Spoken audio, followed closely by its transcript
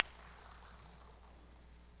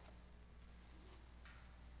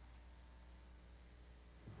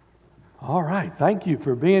All right, thank you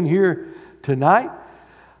for being here tonight.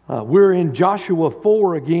 We're in Joshua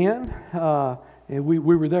 4 again, and we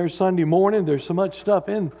were there Sunday morning. There's so much stuff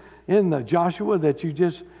in the Joshua that you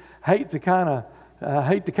just hate to kind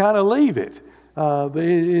of leave it, but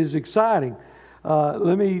it is exciting.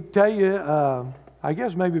 Let me tell you, I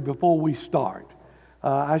guess maybe before we start,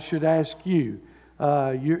 I should ask you.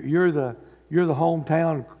 You're the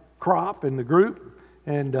hometown crop in the group,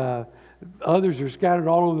 and others are scattered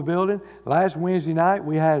all over the building. Last Wednesday night,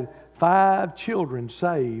 we had 5 children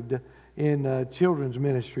saved in children's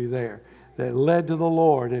ministry there that led to the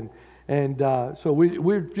Lord. And so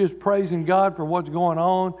we're just praising God for what's going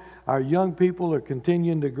on. Our young people are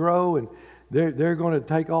continuing to grow, and they're going to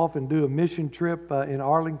take off and do a mission trip in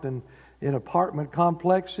Arlington in apartment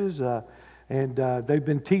complexes. And they've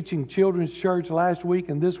been teaching children's church last week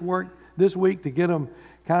and this week to get them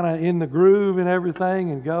kind of in the groove and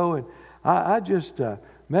everything and go. And I just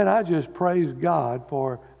praise God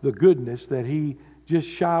for the goodness that He just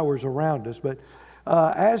showers around us. But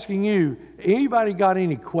asking you, anybody got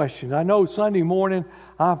any questions? I know Sunday morning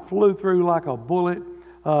I flew through like a bullet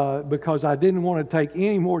because I didn't want to take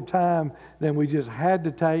any more time than we just had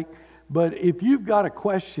to take. But if you've got a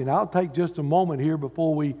question, I'll take just a moment here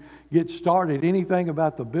before we get started. Anything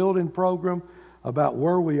about the building program, about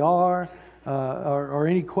where we are, or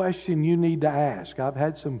any question you need to ask. I've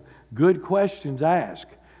had some good questions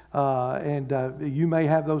asked, and you may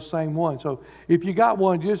have those same ones. So if you got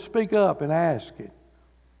one, just speak up and ask it.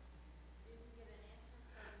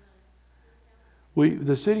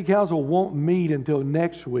 The city council won't meet until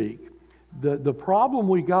next week. The problem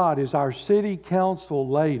we got is our city council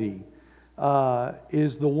lady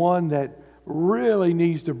is the one that really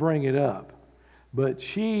needs to bring it up, but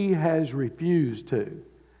she has refused to.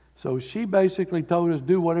 So she basically told us,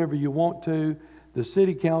 do whatever you want to. The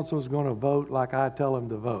city council is going to vote like I tell them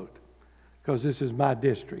to vote, because this is my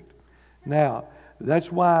district. Now,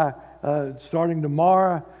 that's why starting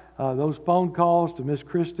tomorrow, those phone calls to Miss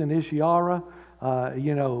Kristen Ishiara,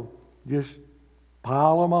 just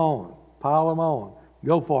pile them on.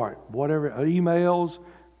 Go for it. Whatever, emails,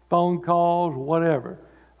 phone calls, whatever.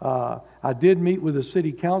 I did meet with the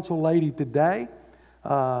city council lady today.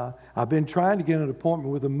 I've been trying to get an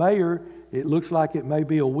appointment with the mayor. It looks like it may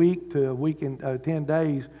be a week to a week and 10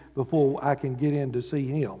 days before I can get in to see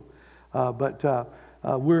him. But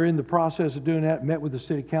we're in the process of doing that. Met with the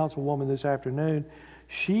city councilwoman this afternoon.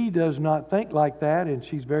 She does not think like that, and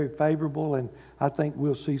she's very favorable, and I think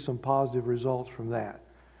we'll see some positive results from that.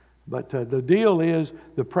 But the deal is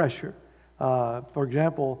the pressure. For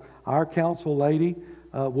example, our council lady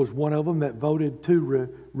was one of them that voted to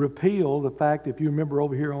repeal the fact, if you remember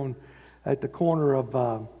over here at the corner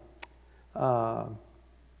of,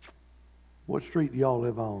 what street do y'all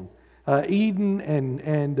live on? Eden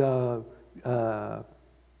and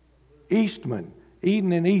Eastman.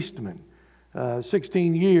 Eden and Eastman.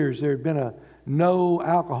 16 years there had been no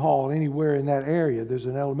alcohol anywhere in that area. There's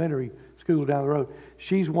an elementary school down the road.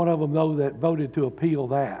 She's one of them, though, that voted to appeal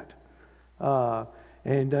that.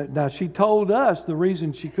 And now she told us the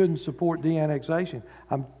reason she couldn't support de-annexation.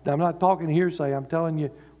 I'm not talking hearsay. I'm telling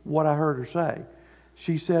you what I heard her say.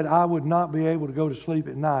 She said, I would not be able to go to sleep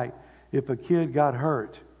at night if a kid got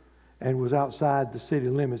hurt and was outside the city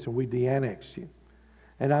limits and we de-annexed him.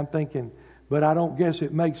 And I'm thinking, but I don't guess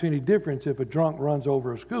it makes any difference if a drunk runs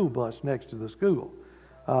over a school bus next to the school.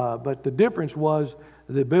 But the difference was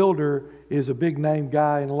the builder is a big name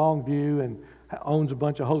guy in Longview and owns a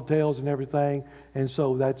bunch of hotels and everything, and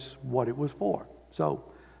so that's what it was for. So,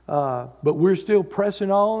 but we're still pressing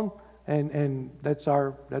on, and that's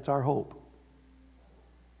our hope.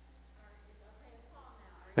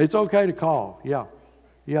 It's okay to call, yeah.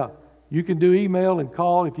 You can do email and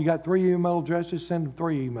call. If you got 3 email addresses, send them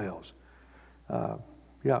 3 emails.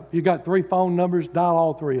 If you got 3 phone numbers, dial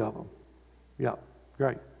all 3 of them. Yeah,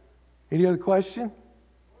 great. Any other question?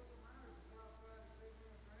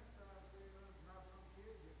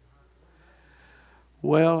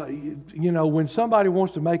 Well, when somebody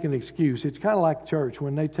wants to make an excuse, it's kind of like church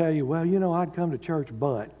when they tell you, well, I'd come to church,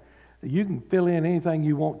 but you can fill in anything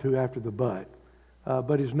you want to after the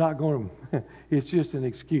but it's not going to, it's just an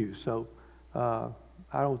excuse. So I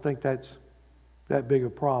don't think that's that big a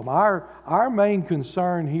problem. Our main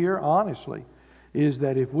concern here, honestly, is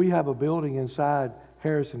that if we have a building inside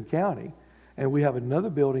Harrison County and we have another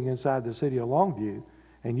building inside the city of Longview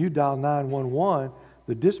and you dial 911,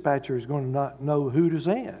 the dispatcher is going to not know who to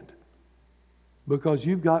send because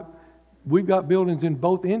we've got buildings in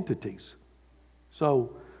both entities.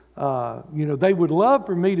 So, they would love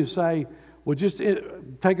for me to say, well, just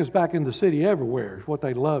take us back in the city everywhere is what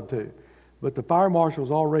they'd love to. But the fire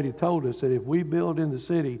marshal's already told us that if we build in the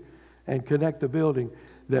city and connect the building,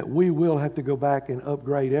 that we will have to go back and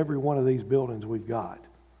upgrade every one of these buildings we've got,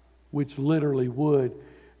 which literally would,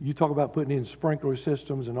 you talk about putting in sprinkler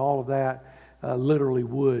systems and all of that, literally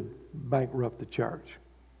would bankrupt the church.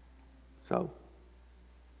 So,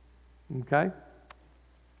 okay?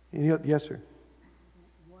 Yes, sir.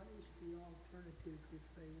 What is the alternative if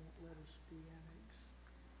they won't let us de-annex?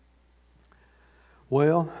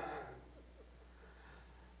 Well,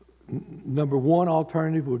 number one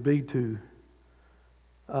alternative would be to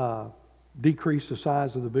decrease the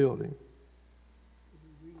size of the building. Could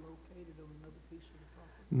we relocate it on another piece of the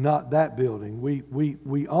property? Not that building.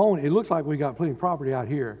 We own, it looks like we got plenty of property out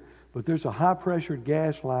here, but there's a high pressured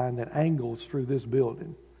gas line that angles through this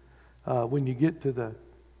building. When you get to the... I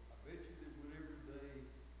bet you that whenever they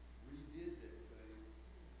redid that thing,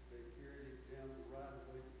 they carried it down the right of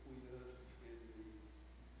way between us and the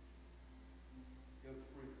Gulf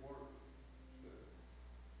Spring Water stuff.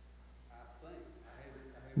 I think.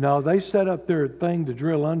 No, they set up their thing to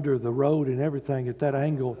drill under the road and everything at that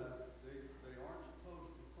angle. They aren't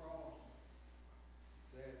supposed to cross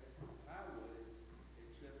that highway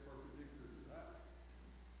except perpendicular to that.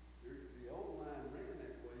 The old line ran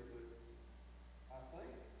that way, but I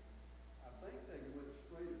think they went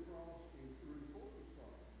straight across and through Corpus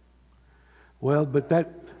Christi. Well, but that I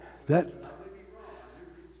may be wrong, I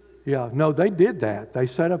never did see. yeah, no, they did that. They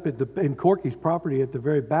set up in Corky's property at the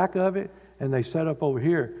very back of it, and they set up over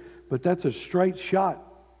here. But that's a straight shot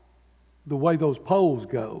the way those poles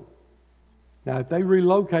go. Now, if they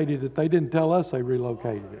relocated it, they didn't tell us they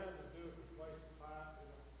relocated it.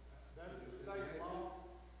 That's the state law.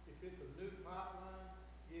 If it's a new pipeline,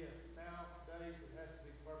 yes, nowadays it has to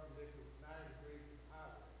be perpendicular 90 degrees to the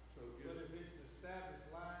highway. But if it's an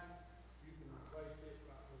established line, you can replace it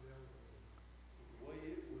right where the other one is. The way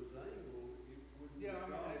it was angled, it wouldn't. Yeah, I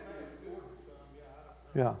mean, have they gone may have through scored some, yeah, I don't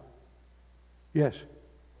know. Yeah. Yes.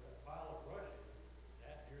 That pile of brush, is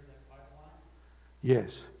that near that pipeline?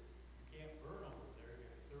 Yes. You can't burn over there,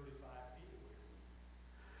 you're 35 feet away.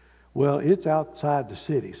 Well, it's outside the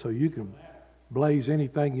city, so you can blaze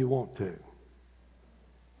anything you want to.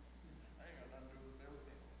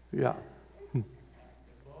 Yeah.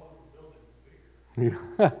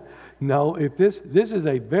 Yeah. No, if this is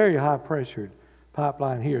a very high pressured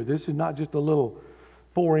pipeline here. This is not just a little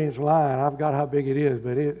 4-inch line. I've got how big it is,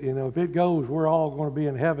 but it, if it goes, we're all going to be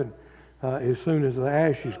in heaven as soon as the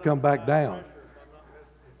ashes come back down. If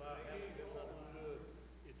I misunderstood,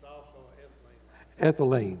 it's also Ethylene.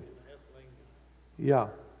 ethylene. Yeah.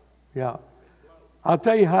 Yeah. I'll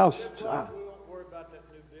tell you how. We won't worry about that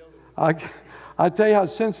new building. I tell you how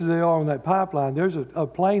sensitive they are on that pipeline. There's a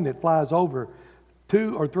plane that flies over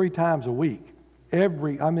 2 or 3 times a week.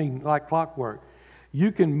 Like clockwork.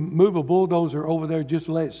 You can move a bulldozer over there, just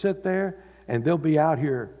let it sit there, and they'll be out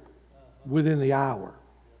here within the hour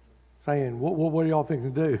saying, what are y'all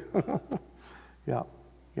thinking to do? Yeah.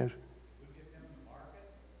 Yes. We get them to market,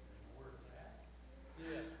 and where it's at.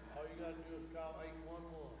 Yeah, all you gotta do is call 811,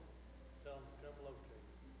 tell them to come locate.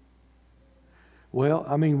 Well,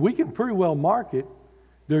 we can pretty well mark it.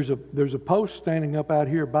 There's a post standing up out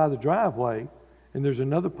here by the driveway, and there's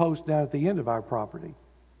another post down at the end of our property.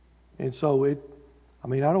 And so I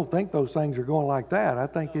don't think those things are going like that. I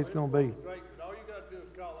think it's going to be. Straight, but all you gotta do is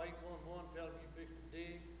call 811, tell them you fixed to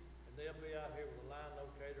dig, and they'll be out here with a line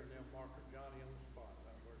locator, and they'll mark her Johnny on the spot,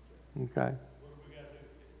 right where it's at. Okay. What do we gotta do,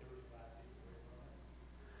 get 35 feet away from it?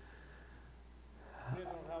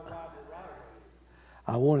 Depending on how wide the right of way is.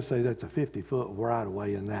 I want to say that's a 50-foot right of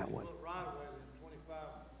way in that one. Foot right of way,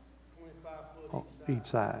 then 25 foot On each each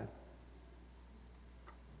side. side.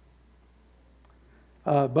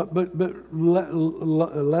 But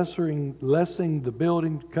lessening the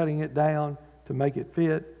building, cutting it down to make it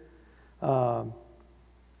fit. The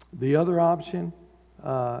other option,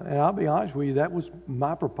 and I'll be honest with you, that was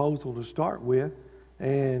my proposal to start with,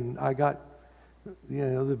 and I got,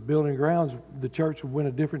 the building grounds, the church went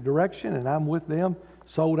a different direction, and I'm with them,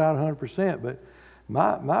 sold out 100%. But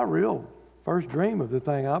my real first dream of the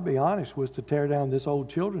thing, I'll be honest, was to tear down this old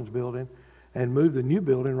children's building and move the new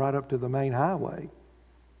building right up to the main highway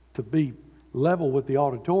to be level with the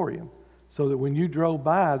auditorium, so that when you drove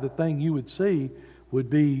by, the thing you would see would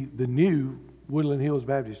be the new Woodland Hills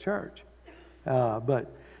Baptist Church.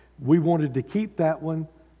 But we wanted to keep that one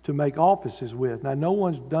to make offices with. Now, no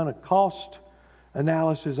one's done a cost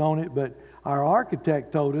analysis on it, but our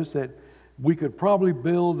architect told us that we could probably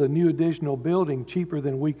build a new additional building cheaper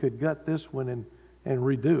than we could gut this one and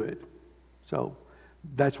redo it. So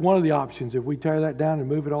that's one of the options. If we tear that down and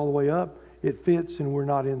move it all the way up, it fits and we're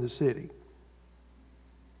not in the city.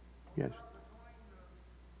 Yes.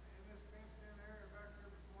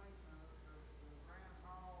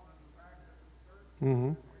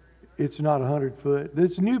 Mm-hmm. It's not 100 foot.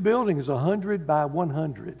 This new building is 100 by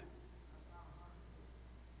 100.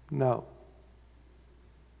 No.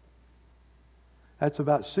 That's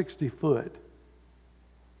about 60 foot.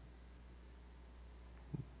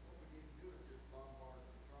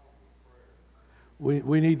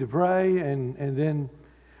 We need to pray, and then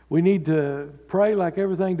we need to pray like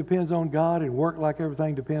everything depends on God and work like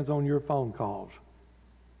everything depends on your phone calls.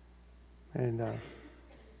 And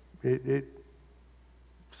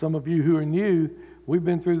some of you who are new, we've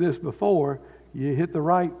been through this before. You hit the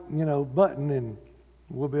right, button, and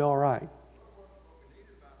we'll be all right.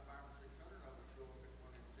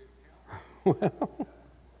 Well,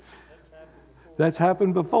 that's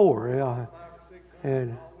happened before, yeah.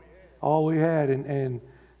 And all we had, and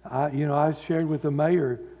I shared with the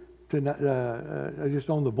mayor tonight, just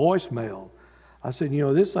on the voicemail. I said,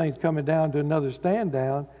 this thing's coming down to another stand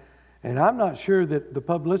down, and I'm not sure that the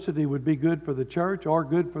publicity would be good for the church or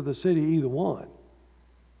good for the city, either one.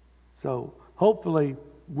 So hopefully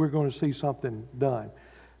we're going to see something done.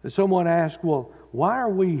 Someone asked, well, why are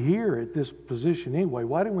we here at this position anyway?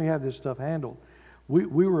 Why didn't we have this stuff handled? We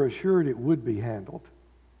were assured it would be handled,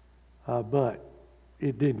 but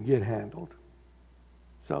it didn't get handled.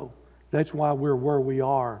 So that's why we're where we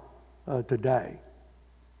are today.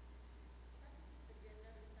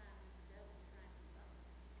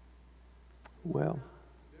 Well,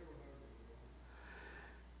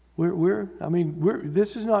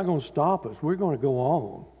 this is not going to stop us. We're going to go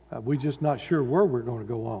on. We're just not sure where we're going to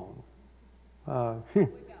go on.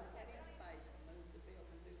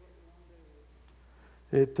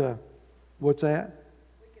 What's that?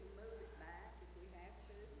 We can move it back if we have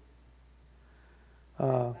to. By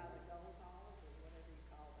the gold halls or whatever you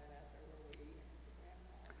call that out there where we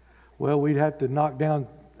eat. Well, we'd have to knock down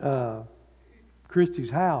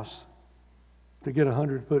Christie's house to get a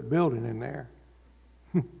 100-foot building in there.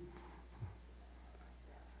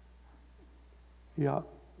 Yeah.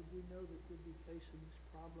 Did we know that we'd be facing this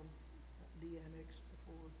problem at de-annex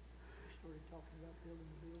before we started talking about building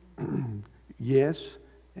the building? Yes,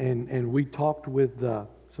 and we talked with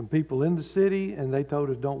some people in the city, and they told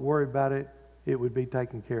us, don't worry about it, it would be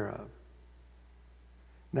taken care of.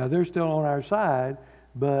 Now, they're still on our side,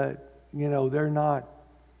 but, they're not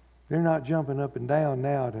jumping up and down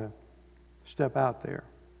now to step out there.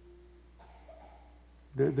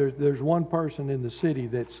 There's one person in the city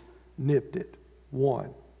that's nipped it. One.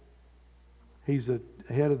 He's the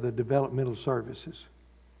head of the developmental services.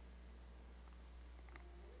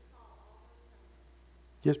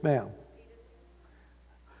 Yes, ma'am.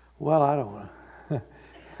 Well, I don't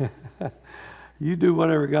know. You do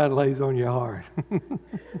whatever God lays on your heart.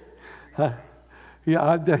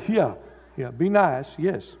 Yeah. Be nice.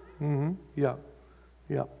 Yes. Mm-hmm.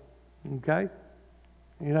 Yeah. Okay.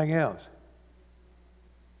 Anything else?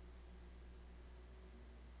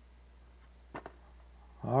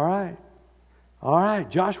 All right.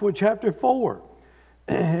 Joshua chapter 4.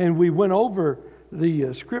 And we went over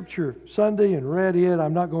the scripture Sunday and read it.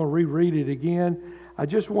 I'm not going to reread it again. I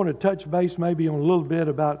just want to touch base maybe on a little bit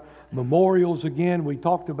about memorials again. We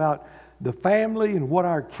talked about the family and what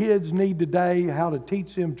our kids need today, how to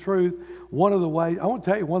teach them truth. One of the ways, I want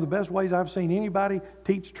to tell you, one of the best ways I've seen anybody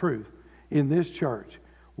teach truth in this church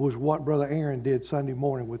was what Brother Aaron did Sunday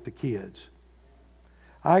morning with the kids.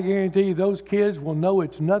 I guarantee you those kids will know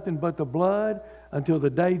it's nothing but the blood until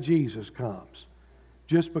the day Jesus comes,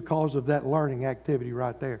 just because of that learning activity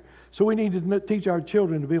right there. So we need to teach our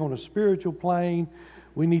children to be on a spiritual plane.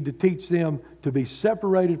 We need to teach them to be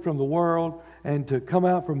separated from the world and to come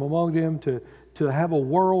out from among them to have a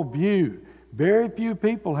world view. Very few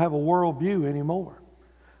people have a world view anymore.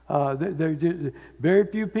 Very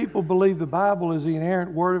few people believe the Bible is the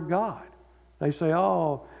inerrant Word of God. They say,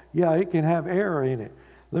 oh, yeah, it can have error in it.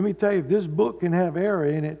 Let me tell you, if this book can have error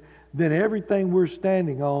in it, then everything we're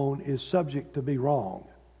standing on is subject to be wrong.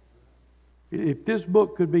 If this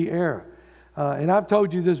book could be error, and I've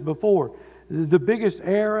told you this before, the biggest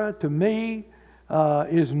error to me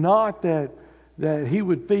is not that he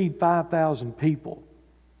would feed 5,000 people,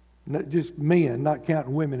 not just men, not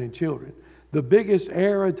counting women and children. The biggest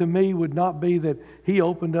error to me would not be that he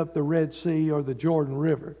opened up the Red Sea or the Jordan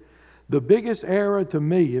River. The biggest error to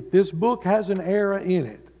me, if this book has an error in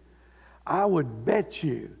it, I would bet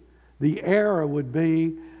you the error would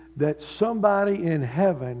be that somebody in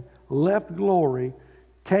heaven left glory,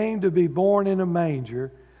 came to be born in a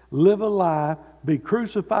manger, live a life, be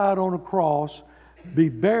crucified on a cross, be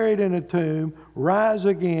buried in a tomb, rise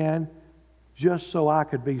again, just so I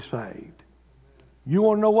could be saved. You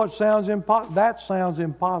want to know what sounds impossible? That sounds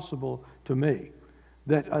impossible to me.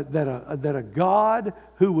 that a God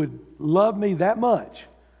who would love me that much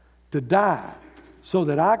to die so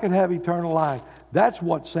that I could have eternal life, that's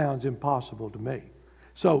what sounds impossible to me.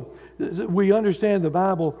 So we understand the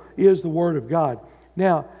Bible is the Word of God.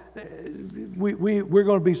 Now, we're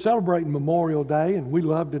going to be celebrating Memorial Day, and we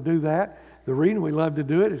love to do that. The reason we love to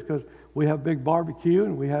do it is because we have big barbecue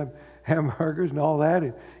and we have hamburgers and all that,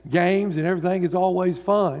 and games and everything. It's always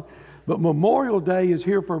fun. But Memorial Day is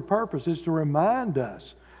here for a purpose. It's to remind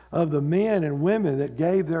us of the men and women that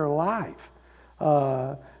gave their life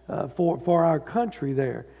for our country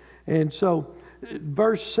there. And so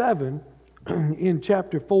verse 7 in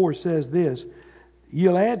chapter 4 says this,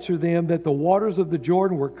 "You'll answer them that the waters of the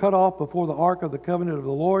Jordan were cut off before the ark of the covenant of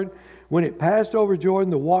the Lord. When it passed over Jordan,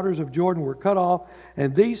 the waters of Jordan were cut off,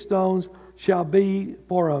 and these stones shall be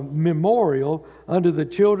for a memorial unto the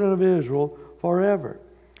children of Israel forever."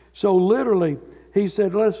 So literally, he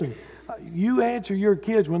said, listen, you answer your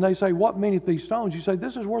kids when they say, what meaneth these stones? You say,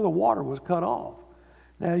 this is where the water was cut off.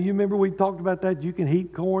 Now, you remember we talked about that. You can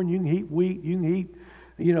heat corn, you can heat wheat, you can heat,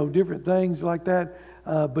 different things like that.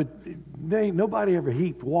 But nobody ever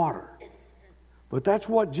heaped water. But that's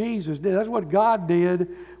what Jesus did. That's what God did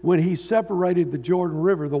when He separated the Jordan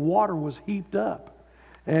River. The water was heaped up.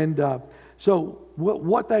 And so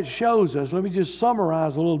what that shows us, let me just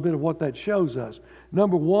summarize a little bit of what that shows us.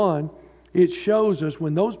 Number one, it shows us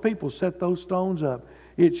when those people set those stones up,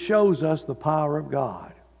 it shows us the power of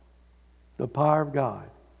God. The power of God.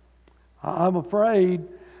 I'm afraid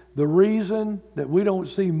the reason that we don't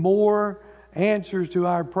see more answers to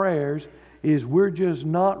our prayers is we're just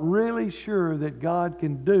not really sure that God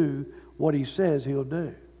can do what He says He'll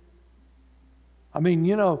do. I mean,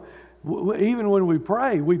 even when we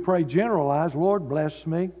pray generalized, Lord, bless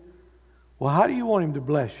me. Well, how do you want Him to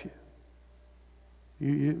bless you?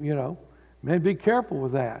 Man, be careful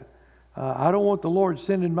with that. I don't want the Lord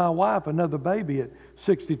sending my wife another baby at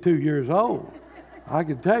 62 years old. I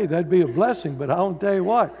can tell you that'd be a blessing, but I don't tell you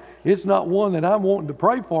what, it's not one that I'm wanting to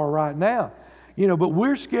pray for right now. But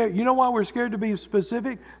we're scared. You know why we're scared to be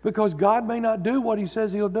specific? Because God may not do what He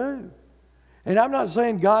says He'll do. And I'm not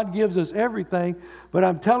saying God gives us everything, but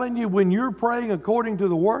I'm telling you, when you're praying according to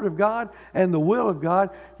the Word of God and the will of God,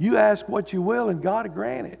 you ask what you will and God will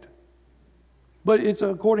grant it. But it's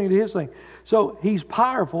according to His thing. So He's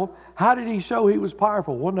powerful. How did He show He was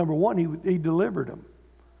powerful? Well, number one, He delivered them.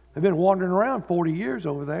 They've been wandering around 40 years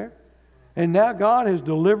over there. And now God has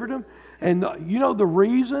delivered them. And the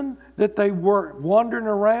reason that they were wandering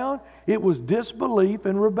around? It was disbelief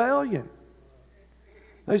and rebellion.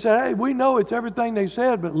 They said, hey, we know it's everything they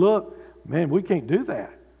said, but look, man, we can't do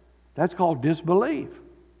that. That's called disbelief.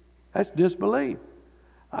 That's disbelief.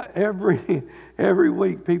 Every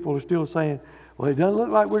week people are still saying, well, it doesn't look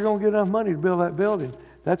like we're going to get enough money to build that building.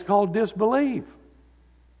 That's called disbelief.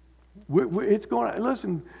 We're going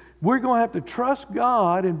to have to trust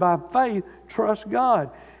God, and by faith, trust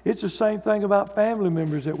God. It's the same thing about family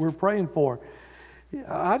members that we're praying for.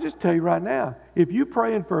 I just tell you right now, if you're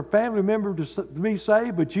praying for a family member to be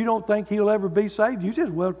saved, but you don't think he'll ever be saved, you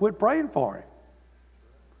just well quit praying for him.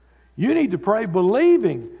 You need to pray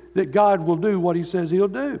believing that God will do what He says He'll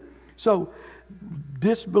do. So,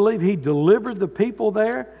 disbelief, He delivered the people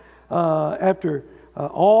there after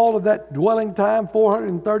all of that dwelling time,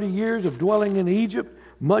 430 years of dwelling in Egypt.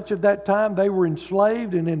 Much of that time they were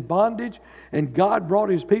enslaved and in bondage, and God brought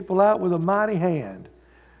His people out with a mighty hand.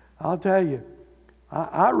 I'll tell you,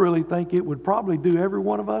 I really think it would probably do every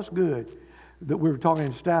one of us good. That we were talking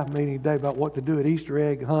in staff meeting today about what to do at Easter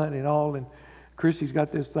egg hunt and all, and Chrissy's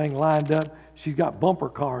got this thing lined up. She's got bumper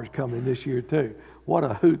cars coming this year too. What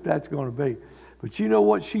a hoot that's going to be. But you know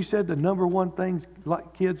what she said the number one things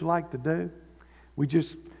kids like to do? We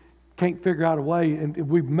just can't figure out a way, and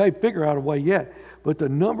we may figure out a way yet, but the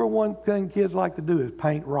number one thing kids like to do is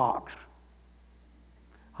paint rocks.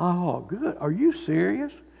 Oh, good. Are you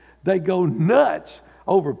serious? They go nuts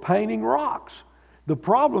over painting rocks. The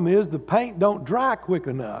problem is the paint don't dry quick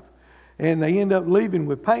enough, and they end up leaving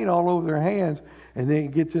with paint all over their hands, and then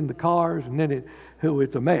it gets in the cars, and then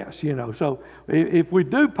it's a mess, So if we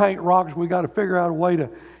do paint rocks, we got to figure out a way to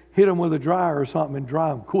hit them with a dryer or something and dry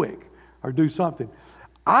them quick, or do something.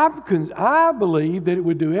 I believe that it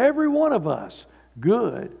would do every one of us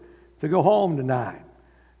good to go home tonight,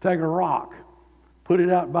 take a rock, put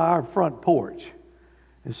it out by our front porch,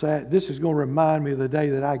 and say, this is going to remind me of the day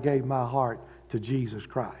that I gave my heart to Jesus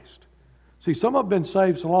Christ. See, some of us have been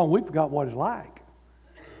saved so long, we forgot what it's like.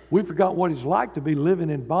 We forgot what it's like to be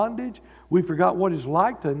living in bondage. We forgot what it's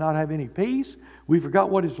like to not have any peace. We forgot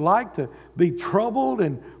what it's like to be troubled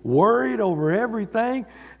and worried over everything.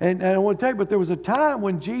 And I want to tell you, but there was a time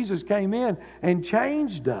when Jesus came in and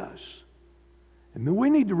changed us. And we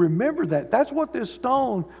need to remember that. That's what this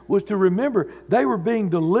stone was to remember. They were being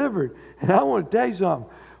delivered. And I want to tell you something.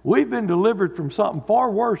 We've been delivered from something far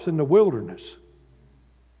worse than the wilderness.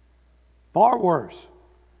 Far worse.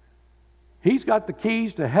 He's got the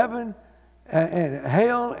keys to heaven and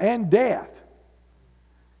hell and death.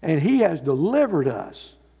 And He has delivered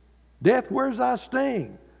us. Death, where's thy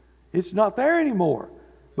sting? It's not there anymore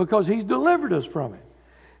because He's delivered us from it.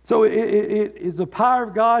 So it's the power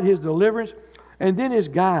of God, His deliverance, and then His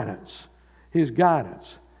guidance. His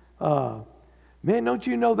guidance. Man, don't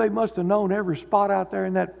you know they must have known every spot out there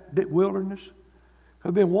in that wilderness?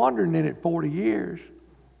 They've been wandering in it 40 years.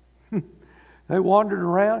 They wandered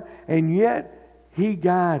around, and yet He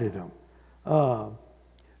guided them.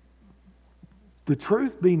 The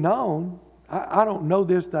truth be known, I don't know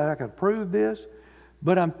this that I could prove this,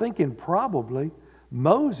 but I'm thinking probably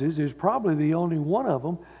Moses is probably the only one of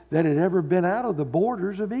them that had ever been out of the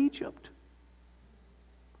borders of Egypt.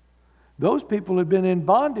 Those people had been in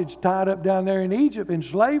bondage, tied up down there in Egypt, in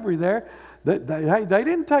slavery there. They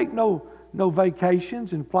didn't take no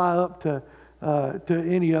vacations and fly up to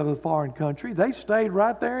any other foreign country. They stayed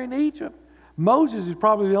right there in Egypt. Moses is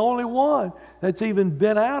probably the only one that's even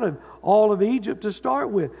been out of all of Egypt to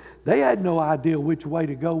start with. They had no idea which way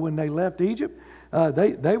to go when they left Egypt.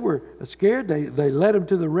 They were scared. They led them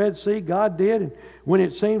to the Red Sea. God did. And when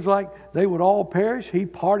it seems like they would all perish, He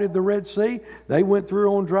parted the Red Sea. They went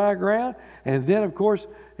through on dry ground. And then, of course,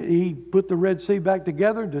 He put the Red Sea back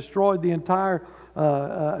together and destroyed the entire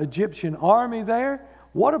Egyptian army there.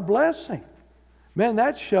 What a blessing. Man,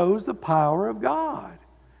 that shows the power of God.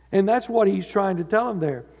 And that's what He's trying to tell them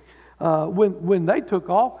there. When they took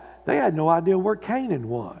off, they had no idea where Canaan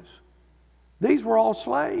was. These were all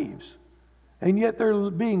slaves. And yet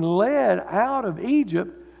they're being led out of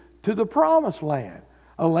Egypt to the promised land.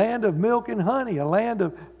 A land of milk and honey, a land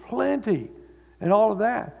of plenty, and all of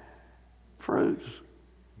that. Fruits.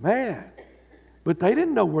 Man. But they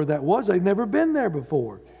didn't know where that was. They'd never been there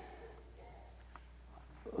before.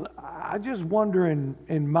 I just wonder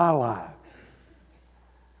in my life,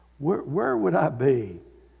 where would I be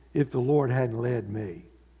if the Lord hadn't led me?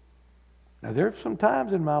 Now, there's some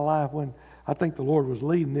times in my life when I think the Lord was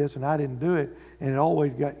leading this and I didn't do it, and it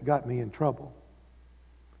always got me in trouble.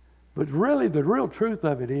 But really, the real truth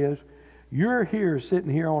of it is, you're here,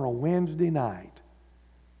 sitting here on a Wednesday night,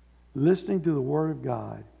 listening to the Word of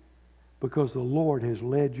God, because the Lord has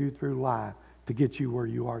led you through life to get you where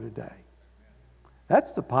you are today.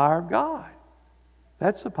 That's the power of God.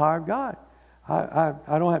 That's the power of God. I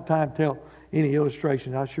don't have time to tell any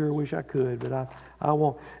illustrations. I sure wish I could, but I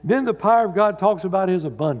won't. Then the power of God talks about His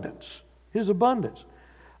abundance. His abundance.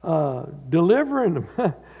 Delivering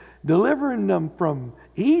them from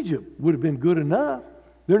Egypt would have been good enough.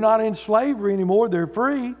 They're not in slavery anymore. They're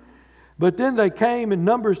free. But then they came, and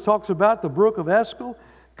Numbers talks about the brook of Eshcol,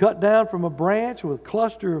 cut down from a branch with a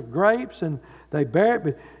cluster of grapes, and they bear it.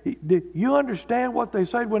 But do you understand what they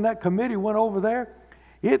said when that committee went over there?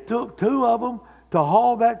 It took two of them to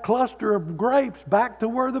haul that cluster of grapes back to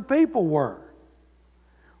where the people were.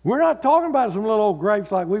 We're not talking about some little old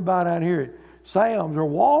grapes like we buy down here at Sam's or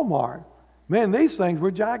Walmart. Man, these things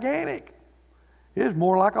were gigantic. It's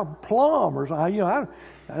more like a plum or something.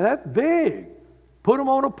 That's big. Put them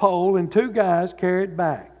on a pole, and two guys carried it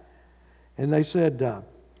back. And they said,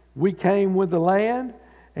 we came with the land,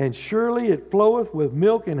 and surely it floweth with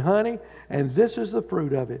milk and honey, and this is the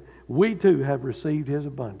fruit of it. We too have received His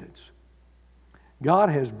abundance. God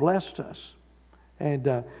has blessed us.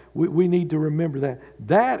 And we need to remember that.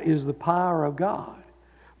 That is the power of God.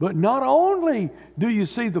 But not only do you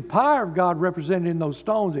see the power of God represented in those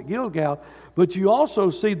stones at Gilgal, but you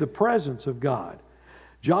also see the presence of God.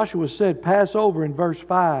 Joshua said, pass over in verse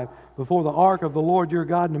 5, before the ark of the Lord your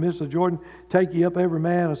God in the midst of Jordan, take ye up every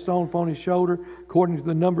man a stone upon his shoulder, according to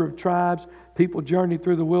the number of tribes. People journeyed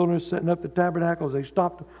through the wilderness, setting up the tabernacles. They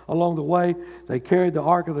stopped along the way. They carried the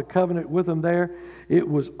Ark of the Covenant with them there. It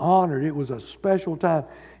was honored. It was a special time.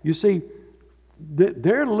 You see,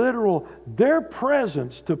 their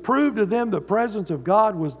presence, to prove to them the presence of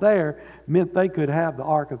God was there, meant they could have the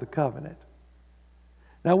Ark of the Covenant.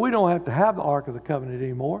 Now, we don't have to have the Ark of the Covenant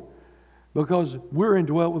anymore because we're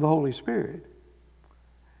indwelt with the Holy Spirit.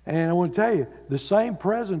 And I want to tell you, the same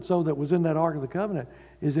presence, though, that was in that Ark of the Covenant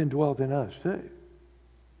is indwelt in us, too.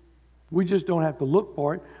 We just don't have to look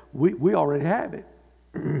for it. We already have it.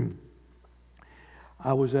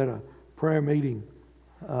 I was at a prayer meeting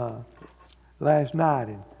last night,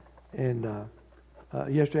 and and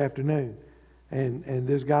yesterday afternoon, and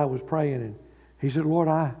this guy was praying, and he said, Lord,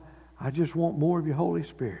 I just want more of your Holy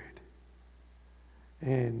Spirit.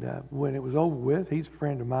 And when it was over with, he's a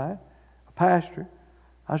friend of mine, a pastor.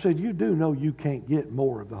 I said, you do know you can't get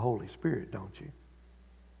more of the Holy Spirit, don't you?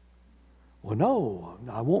 Well, no,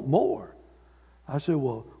 I want more. I said,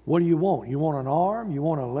 well, what do you want? You want an arm? You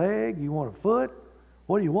want a leg? You want a foot?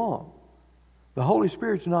 What do you want? The Holy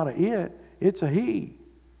Spirit's not a it, it's a he.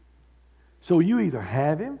 So you either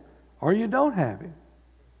have him or you don't have him.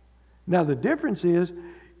 Now the difference is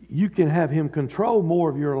you can have him control more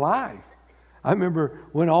of your life. I remember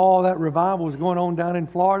when all that revival was going on down in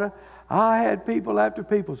Florida, I had people after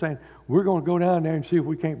people saying, we're going to go down there and see if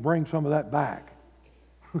we can't bring some of that back.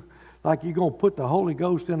 Like you're going to put the Holy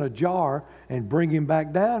Ghost in a jar and bring him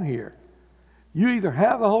back down here. You either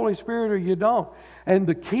have the Holy Spirit or you don't. And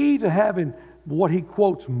the key to having what he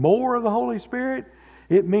quotes more of the Holy Spirit,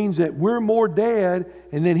 it means that we're more dead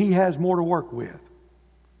and then he has more to work with.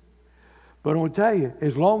 But I want to tell you,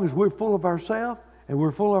 as long as we're full of ourselves and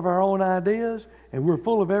we're full of our own ideas and we're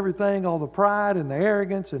full of everything, all the pride and the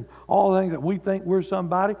arrogance and all the things that we think we're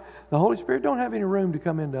somebody, the Holy Spirit don't have any room to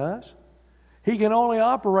come into us. He can only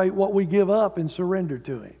operate what we give up and surrender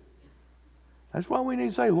to him. That's why we need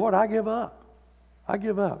to say, Lord, I give up. I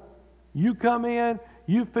give up. You come in,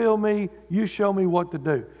 you fill me, you show me what to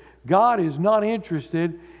do. God is not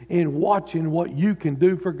interested in watching what you can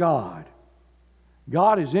do for God.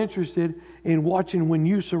 God is interested in watching when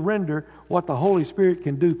you surrender what the Holy Spirit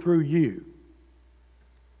can do through you.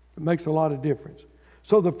 It makes a lot of difference.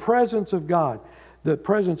 So the presence of God, the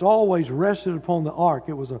presence always rested upon the ark.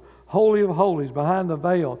 It was a Holy of Holies behind the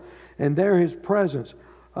veil, and there his presence.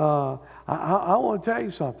 I want to tell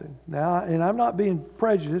you something now, and I'm not being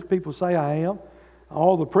prejudiced. People say I am.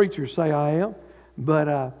 All the preachers say I am.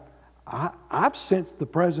 But I've sensed the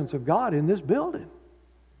presence of God in this building.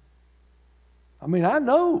 I mean, I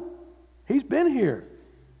know he's been here.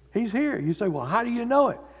 He's here. You say, well, how do you know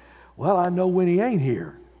it? Well, I know when he ain't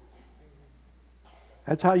here.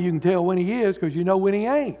 That's how you can tell when he is, because you know when he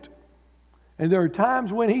ain't. And there are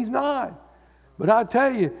times when he's not. But I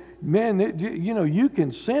tell you, man, you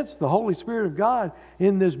can sense the Holy Spirit of God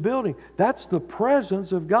in this building. That's the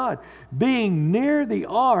presence of God. Being near the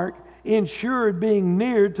ark ensured being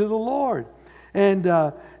near to the Lord. And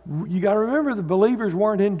you got to remember, the believers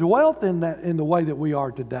weren't indwelt in the way that we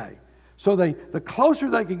are today. So the closer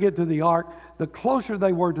they could get to the ark, the closer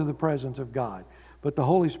they were to the presence of God. But the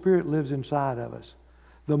Holy Spirit lives inside of us.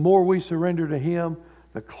 The more we surrender to him,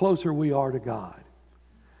 the closer we are to God.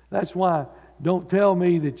 That's why don't tell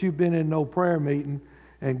me that you've been in no prayer meeting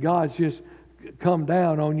and God's just come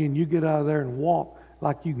down on you and you get out of there and walk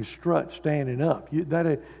like you can strut standing up.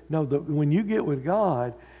 When you get with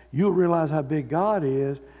God, you'll realize how big God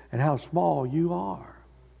is and how small you are.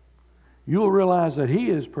 You'll realize that he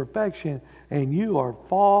is perfection and you are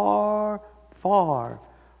far, far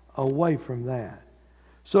away from that.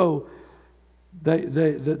 So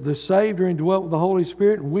the saved are indwelt with the Holy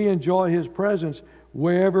Spirit, and we enjoy his presence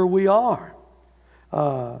wherever we are.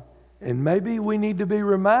 And maybe we need to be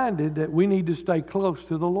reminded that we need to stay close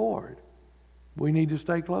to the Lord. We need to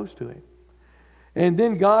stay close to him. And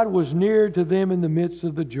then God was near to them in the midst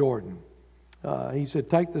of the Jordan. He said,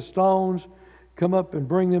 take the stones, come up and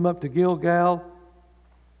bring them up to Gilgal.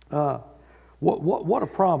 What a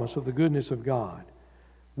promise of the goodness of God.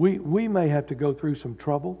 We may have to go through some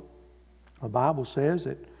trouble. The Bible says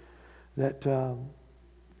that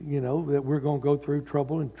we're going to go through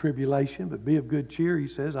trouble and tribulation, but be of good cheer. He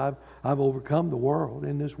says, I've overcome the world.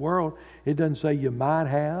 In this world, it doesn't say you might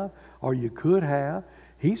have or you could have.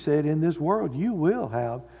 He said, in this world, you will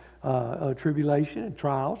have tribulation and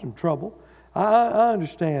trials and trouble. I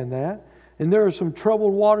understand that. And there are some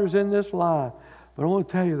troubled waters in this life. But I want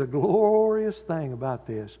to tell you, the glorious thing about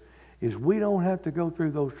this is we don't have to go through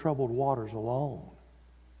those troubled waters alone.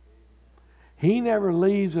 He never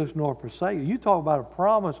leaves us nor forsakes us. You talk about a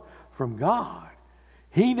promise from God.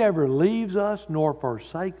 He never leaves us nor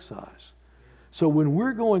forsakes us. So when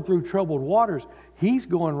we're going through troubled waters, he's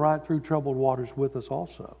going right through troubled waters with us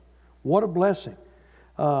also. What a blessing.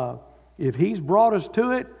 If he's brought us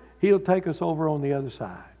to it, he'll take us over on the other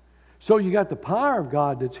side. So you got the power of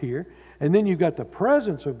God that's here, and then you got the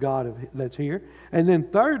presence of God that's here, and then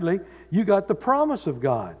thirdly, you got the promise of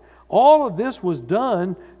God. All of this was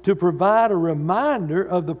done to provide a reminder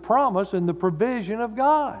of the promise and the provision of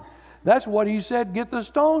God. That's what he said, get the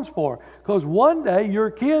stones for. Because one day your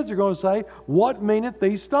kids are going to say, what meaneth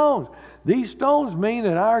these stones? These stones mean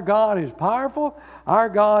that our God is powerful, our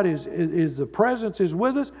God is the presence is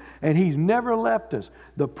with us, and He's never left us.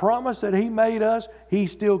 The promise that He made us,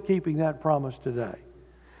 He's still keeping that promise today.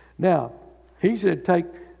 Now, He said take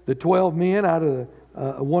the 12 men out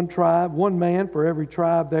of one tribe, one man for every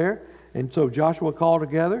tribe there. And so Joshua called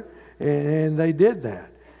together, and they did that.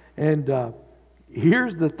 And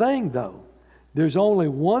here's the thing, though. There's only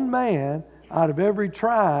one man out of every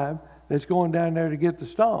tribe that's going down there to get the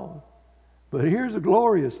stone. But here's the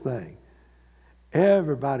glorious thing.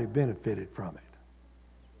 Everybody benefited from it.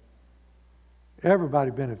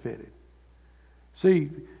 Everybody benefited. See,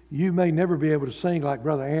 you may never be able to sing like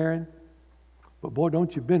Brother Aaron, but boy,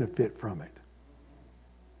 don't you benefit from it.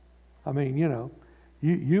 I mean,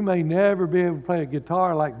 you may never be able to play a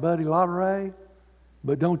guitar like Buddy Lotteray,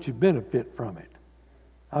 but don't you benefit from it?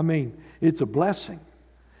 I mean, it's a blessing.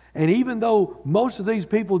 And even though most of these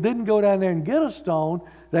people didn't go down there and get a stone,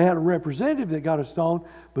 they had a representative that got a stone,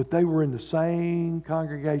 but they were in the same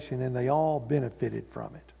congregation and they all benefited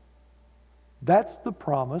from it. That's the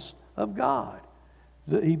promise of God.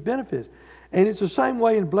 He benefits. And it's the same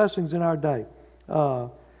way in blessings in our day.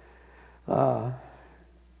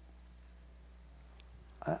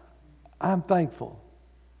 I'm thankful.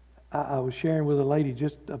 I was sharing with a lady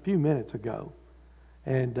just a few minutes ago,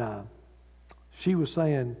 and she was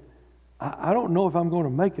saying, I don't know if I'm going to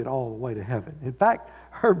make it all the way to heaven. In fact,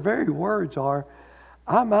 her very words are,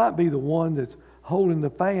 I might be the one that's holding the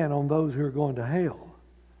fan on those who are going to hell,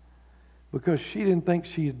 because she didn't think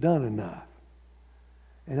she had done enough.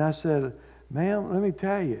 And I said, ma'am, let me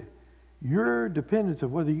tell you, your dependence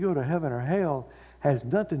of whether you go to heaven or hell has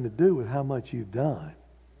nothing to do with how much you've done.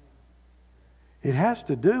 It has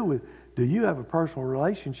to do with, do you have a personal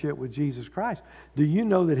relationship with Jesus Christ? Do you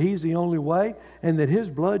know that He's the only way and that His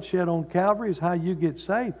blood shed on Calvary is how you get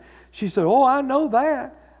saved? She said, oh, I know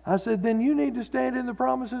that. I said, then you need to stand in the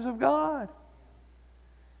promises of God.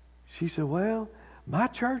 She said, well, my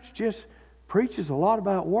church just preaches a lot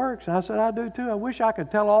about works. And I said, I do too. I wish I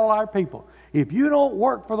could tell all our people, if you don't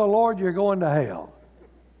work for the Lord, you're going to hell.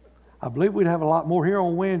 I believe we'd have a lot more here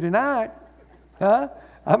on Wednesday night. Huh?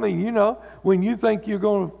 I mean, when you think you're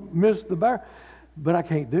going to miss the bear. But I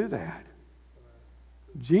can't do that.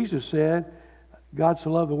 Jesus said, God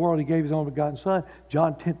so loved the world, He gave His only begotten Son.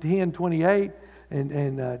 John 10:28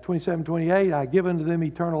 and 27:28, I give unto them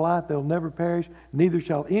eternal life. They'll never perish, neither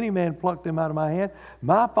shall any man pluck them out of my hand.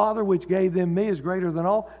 My Father which gave them me is greater than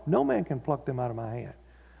all. No man can pluck them out of my hand.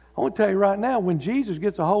 I want to tell you right now, when Jesus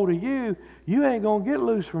gets a hold of you, you ain't going to get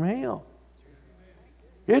loose from Him.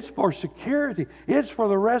 It's for security. It's for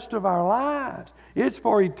the rest of our lives. It's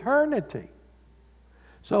for eternity.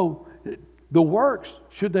 So the works,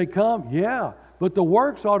 should they come? Yeah. But the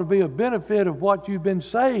works ought to be a benefit of what you've been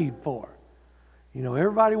saved for.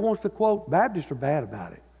 Everybody wants to quote, Baptists are bad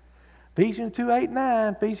about it. Ephesians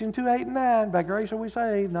 2:8-9, Ephesians 2:8-9, by grace are we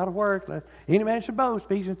saved, not of works, lest any man should boast,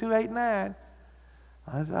 Ephesians 2:8-9.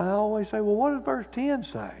 I always say, well, what does verse 10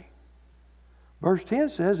 say? Verse 10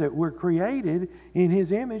 says that we're created in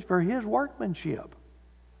His image for His workmanship.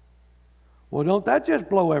 Well, don't that just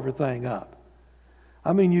blow everything up?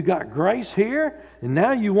 I mean, you got grace here, and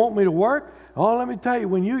now you want me to work? Oh, let me tell you,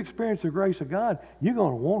 when you experience the grace of God, you're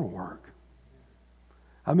going to want to work.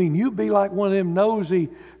 I mean, you be like one of them nosy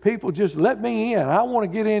people, just let me in. I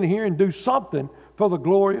want to get in here and do something for the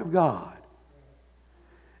glory of God.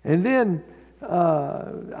 And then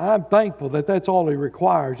I'm thankful that that's all He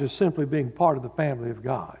requires, is simply being part of the family of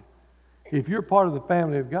God. If you're part of the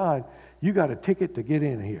family of God, you got a ticket to get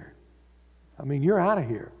in here. I mean, you're out of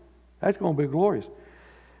here. That's going to be glorious.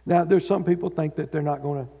 Now, there's some people think that they're not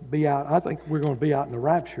going to be out. I think we're going to be out in the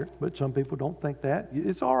rapture, but some people don't think that.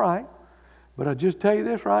 It's all right. But I just tell you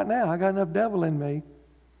this right now, I got enough devil in me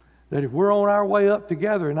that if we're on our way up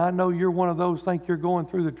together, and I know you're one of those think you're going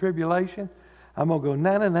through the tribulation, I'm going to go,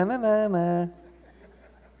 na, na, na, na, na, na.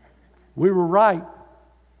 We were right.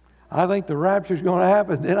 I think the rapture's going to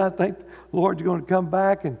happen. Then I think the Lord's going to come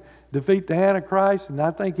back and defeat the Antichrist, and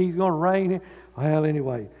I think He's going to reign. Well,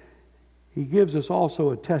 anyway, He gives us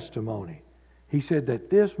also a testimony. He said that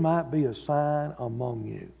this might be a sign among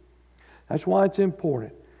you. That's why it's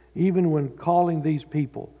important, even when calling these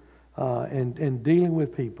people and dealing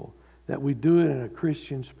with people, that we do it in a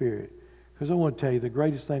Christian spirit. Because I want to tell you, the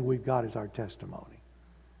greatest thing we've got is our testimony.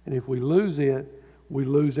 And if we lose it, we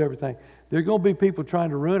lose everything. There are going to be people trying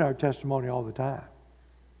to ruin our testimony all the time.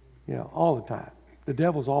 All the time. The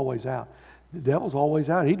devil's always out. The devil's always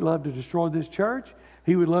out. He'd love to destroy this church.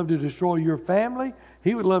 He would love to destroy your family.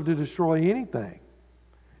 He would love to destroy anything.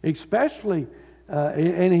 especially,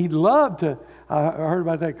 and he loved to. I heard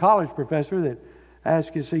about that college professor that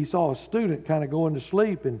asked us, he saw a student kind of going to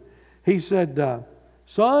sleep, and he said,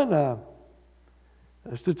 son,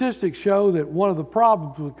 statistics show that one of the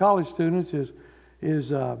problems with college students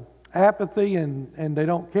is apathy and they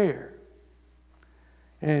don't care,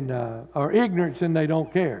 and or ignorance and they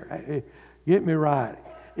don't care. Get me right.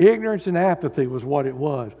 Ignorance and apathy was what it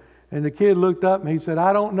was. And the kid looked up and he said,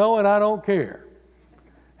 I don't know and I don't care.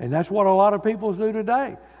 And that's what a lot of people do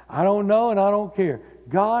today. I don't know and I don't care.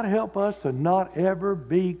 God help us to not ever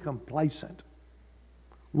be complacent.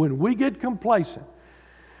 When we get complacent,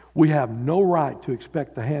 we have no right to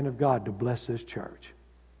expect the hand of God to bless this church.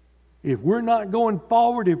 If we're not going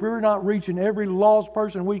forward, if we're not reaching every lost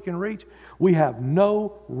person we can reach, we have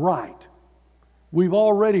no right. We've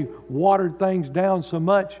already watered things down so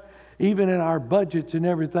much, even in our budgets and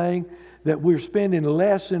everything, that we're spending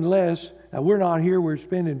less and less. Now, we're not here, we're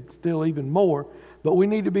spending still even more, but we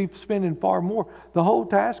need to be spending far more. The whole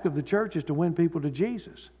task of the church is to win people to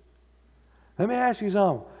Jesus. Let me ask you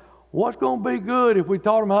something. What's going to be good if we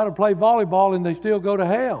taught them how to play volleyball and they still go to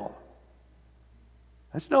hell?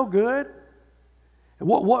 That's no good.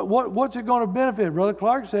 What's it going to benefit? Brother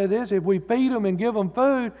Clark said this, if we feed them and give them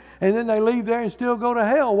food and then they leave there and still go to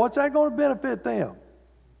hell, what's that going to benefit them?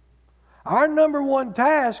 Our number one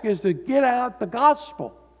task is to get out the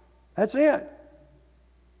gospel. That's it.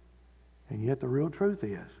 And yet the real truth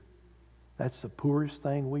is, that's the poorest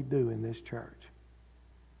thing we do in this church.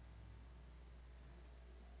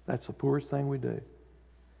 That's the poorest thing we do.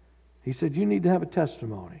 He said, you need to have a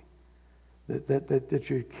testimony that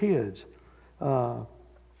your kids, and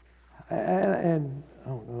I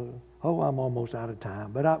don't know, I'm almost out of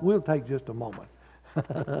time, but we'll take just a moment.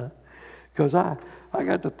 Because I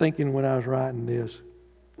got to thinking when I was writing this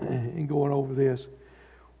and going over this,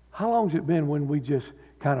 how long's it been when we just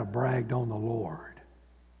kind of bragged on the Lord?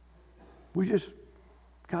 We just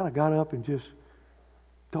kind of got up and just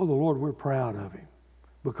told the Lord we're proud of Him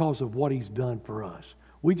because of what He's done for us.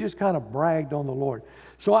 We just kind of bragged on the Lord.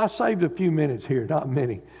 So I saved a few minutes here, not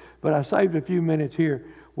many, but I saved a few minutes here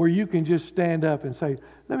where you can just stand up and say,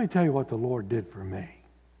 let me tell you what the Lord did for me.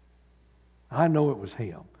 I know it was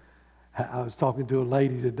Him. I was talking to a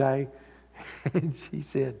lady today, and she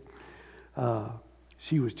said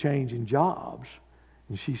she was changing jobs.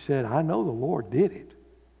 And she said, I know the Lord did it.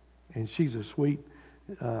 And she's a sweet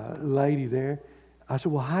lady there. I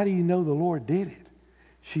said, well, how do you know the Lord did it?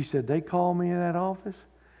 She said, they called me in that office,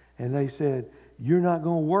 and they said, you're not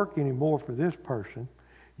going to work anymore for this person.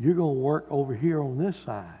 You're going to work over here on this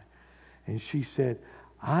side. And she said,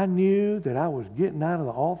 I knew that I was getting out of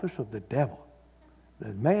the office of the devil.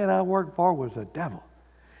 The man I worked for was the devil.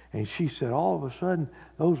 And she said, all of a sudden,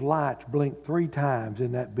 those lights blinked 3 times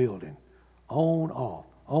in that building. On, off,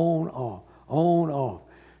 on, off, on, off.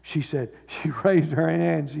 She said, she raised her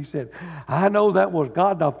hand. She said, I know that was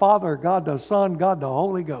God the Father, God the Son, God the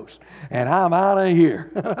Holy Ghost. And I'm out of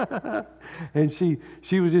here. And she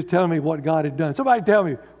was just telling me what God had done. Somebody tell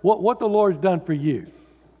me what the Lord's done for you.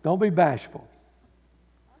 Don't be bashful.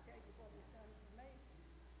 I'll tell you what He's done for me.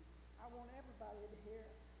 I want everybody to hear.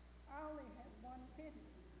 I only had one kidney.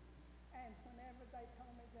 And whenever they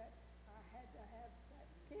told me that I had to have that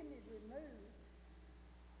kidney removed,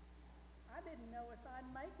 I didn't know if I'd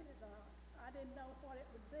make it or not. I didn't know what it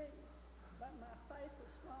would be. But my faith was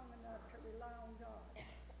strong enough to rely on God.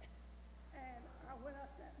 And I went up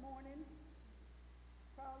that morning,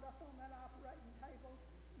 crawled up on that operating table,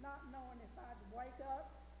 not knowing if I'd wake up.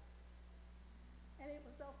 And it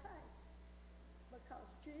was okay. Because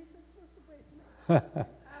Jesus was with me.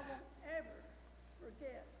 I won't ever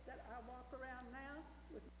forget that I walk around now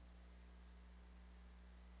with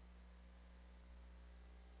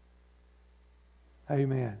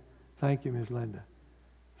Amen. Thank you, Ms. Linda.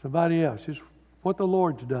 Somebody else, just what the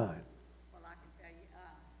Lord's done. Well, I can tell you,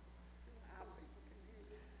 I was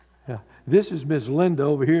Yeah. This is Miss Linda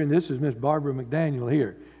over here, and this is Miss Barbara McDaniel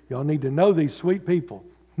here. Y'all need to know these sweet people.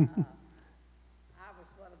 I was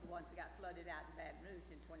one of the ones that got flooded out in Baton Rouge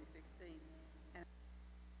in 2016. And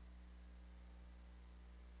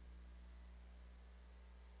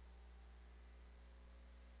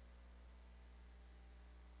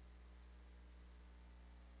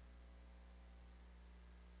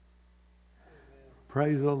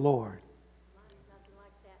Praise the Lord. Mine's nothing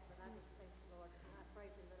like that, but I just thank the Lord, and I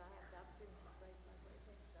praise Him that I have the opportunity to praise my great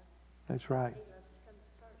King. That's right. He loves to come to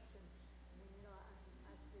church, and you know,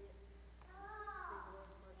 I see it. I see the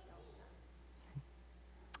Lord's mercy all the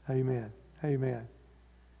time. Amen. Amen.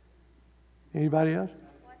 Anybody else?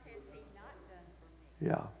 what has He not done for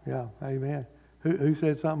me? Yeah. Amen. Who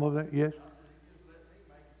said something over there? Yes? Just let me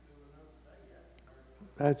make a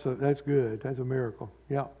That's good. That's a miracle.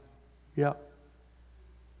 Yep. Yep.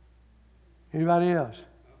 Anybody else?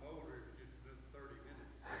 I'm older, it's just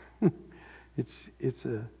another 30 minutes. It's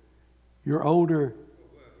a, you're older.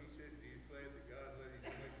 Well, he said he's glad that God let him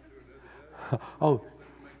make it through another day. Oh,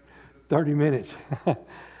 30 minutes.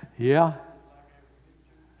 Yeah.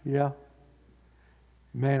 Yeah.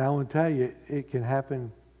 Man, I want to tell you, it can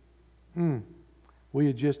happen. We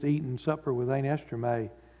had just eaten supper with Aunt Esther May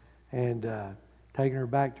and taken her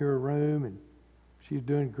back to her room, and she was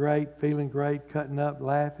doing great, feeling great, cutting up,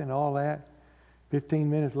 laughing, all that. 15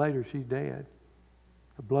 minutes later, she's dead.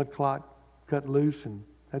 A blood clot cut loose, and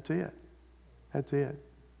that's it. That's it.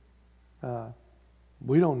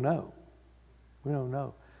 We don't know. We don't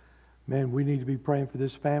know. Man, we need to be praying for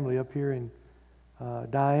this family up here in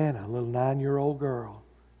Diana, a little 9-year-old girl,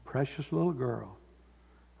 precious little girl.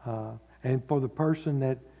 And for the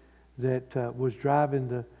person that was driving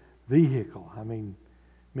the vehicle. I mean,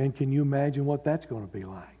 man, can you imagine what that's going to be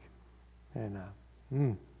like? And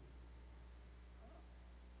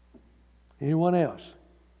anyone else?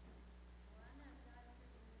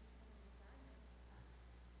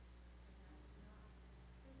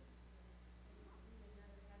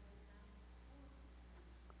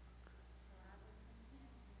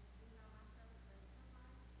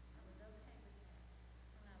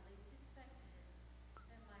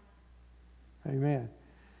 Amen.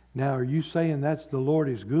 Now, are you saying that's the Lord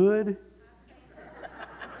is good?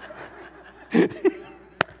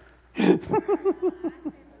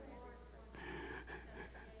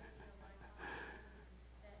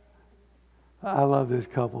 I love this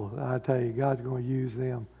couple. I tell you, God's going to use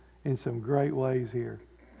them in some great ways here.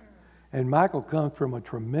 And Michael comes from a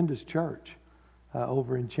tremendous church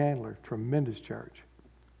over in Chandler. Tremendous church.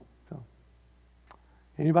 So,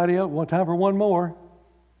 anybody else? Want time for one more?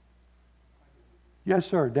 Yes,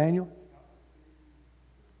 sir. Daniel?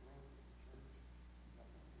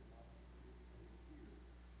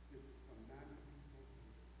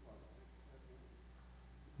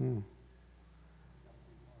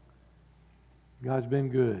 God's been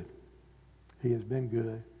good. He has been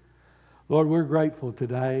good. Lord, we're grateful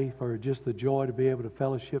today for just the joy to be able to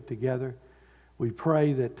fellowship together. We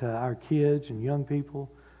pray that our kids and young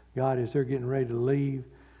people, God, as they're getting ready to leave,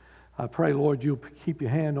 I pray, Lord, you'll keep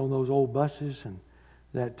your hand on those old buses, and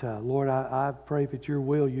that, Lord, I pray if it's your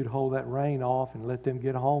will, you'd hold that rain off and let them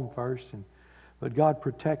get home first. But God,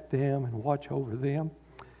 protect them and watch over them.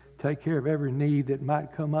 Take care of every need that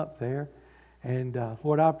might come up there. And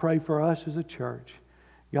Lord, I pray for us as a church,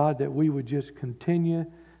 God, that we would just continue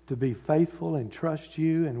to be faithful and trust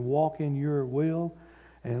you and walk in your will.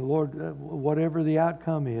 And Lord, whatever the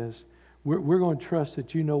outcome is, we're going to trust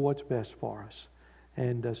that you know what's best for us.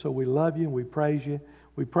 And so we love you and we praise you.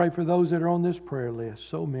 We pray for those that are on this prayer list,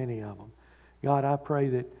 so many of them. God, I pray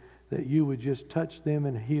that you would just touch them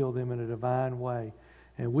and heal them in a divine way.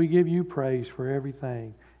 And we give you praise for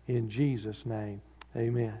everything in Jesus' name.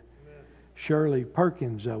 Amen. Shirley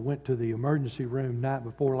Perkins went to the emergency room night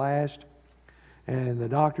before last, and the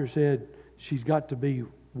doctor said she's got to be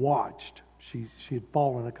watched. She had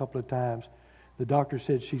fallen a couple of times. The doctor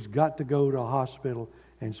said she's got to go to a hospital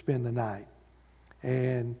and spend the night.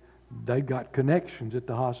 And they got connections at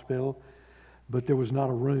the hospital, but there was not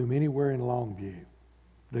a room anywhere in Longview.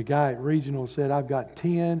 The guy at Regional said, I've got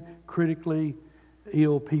 10 critically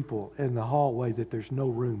ill people in the hallway that there's no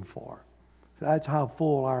room for. That's how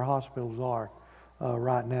full our hospitals are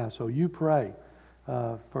right now. So you pray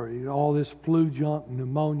for all this flu junk,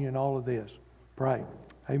 pneumonia, and all of this. Pray.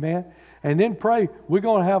 Amen? And then pray. We're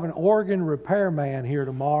going to have an organ repairman here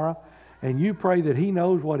tomorrow, and you pray that he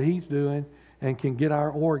knows what he's doing and can get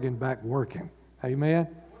our organ back working. Amen?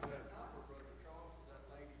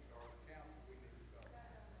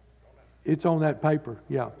 It's on that paper.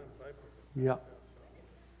 Yeah. Yeah.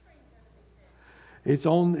 It's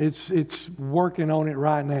working on it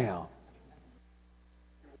right now.